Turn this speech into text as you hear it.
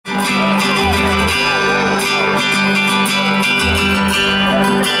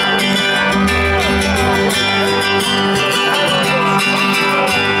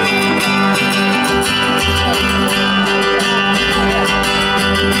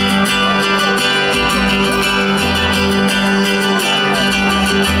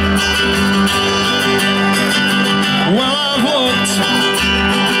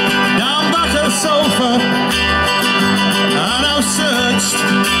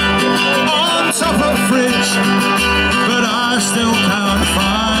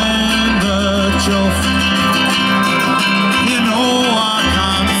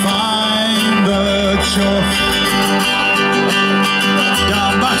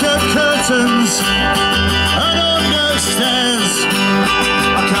buttons and understairs.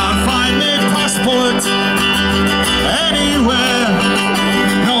 I can't find my passport anywhere.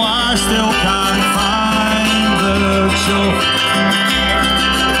 No, I still can't find the chuff.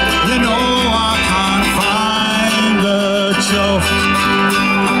 You know I can't find the chuff.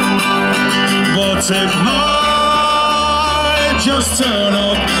 But it might just turn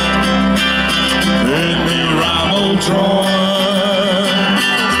up in the Rammel drawer.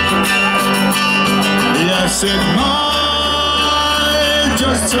 Yes, it might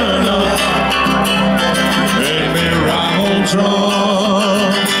just turn up in the Rammel drawer.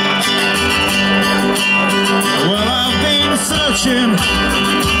 Well, I've been searching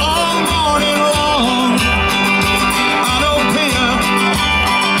all morning long. I don't hear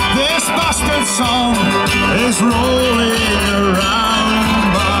this bastard song is rolling around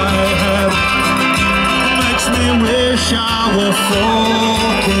my head. Makes me wish I were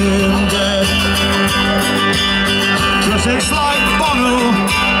fucking dead. 'Cause it's like Bono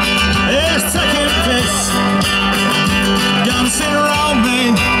is taking piss, dancing around me,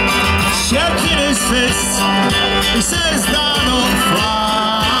 shaking his fists. He says they're not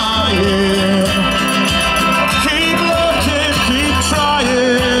flying. Keep looking, keep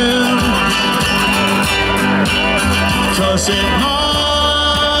trying, 'cause it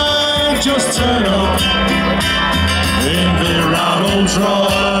might just turn up in the Rammel drawer.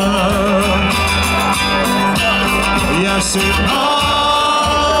 Yes, it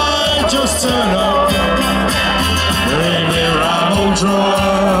might just turn up in the Rammel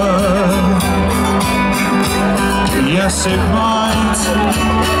drawer. Yes, it might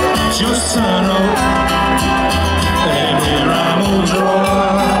just turn up in the Rammel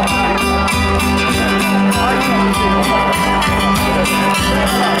drawer.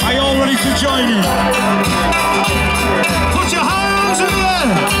 Are you all ready to join in? Put your hands in the air.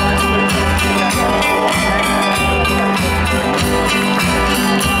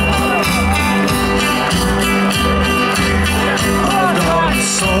 I'm not a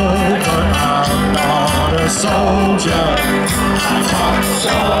soldier, I'm not a soldier. I'm not a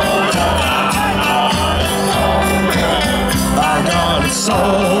soldier, I'm not a soldier. I'm not a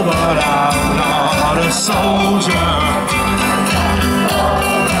soul, but I'm not a soldier.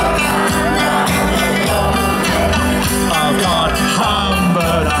 I've got ham,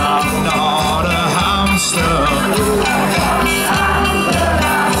 but I'm not a hamster.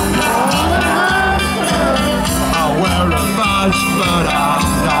 I wear a badge, but I'm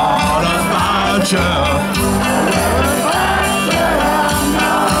not a badger.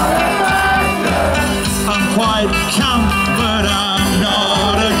 I'm quite camp, but I'm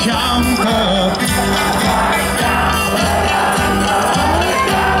not a camper.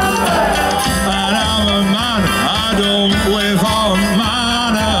 And I'm a man, I don't live on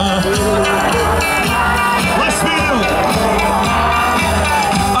manor. Let's feel.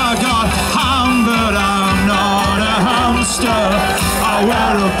 I got ham, but I'm not a hamster. I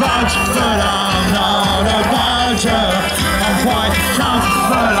wear a badge, but I'm not a badger. I'm quite camp,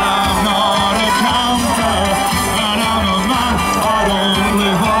 but I'm not a camper. And I'm a man, I don't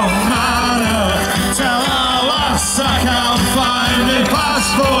live on manor. Tell our lass I can't find my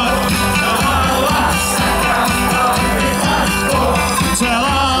passport. Tell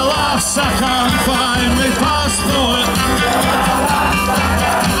our lass I can't find my passport.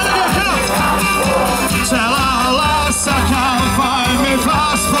 Tell our lass I can't find my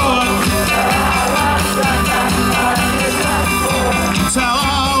passport. Tell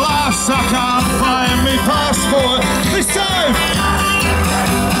our lass I can't find my passport. This time!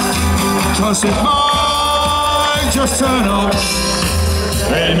 'Cause it might just turn up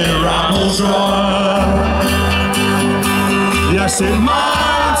in the Rammel drawer. Yes, it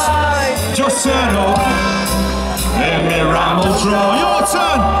might just turn up in the Rammel drawer. Your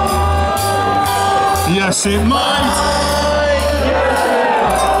turn! Yes, it might.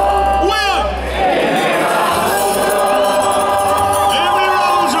 Where? In the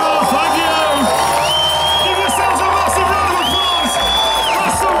Rammel drawer, thank you! Give yourselves a massive round of applause!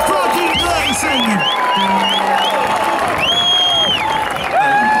 That's some fucking great singing!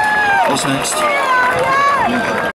 What's next?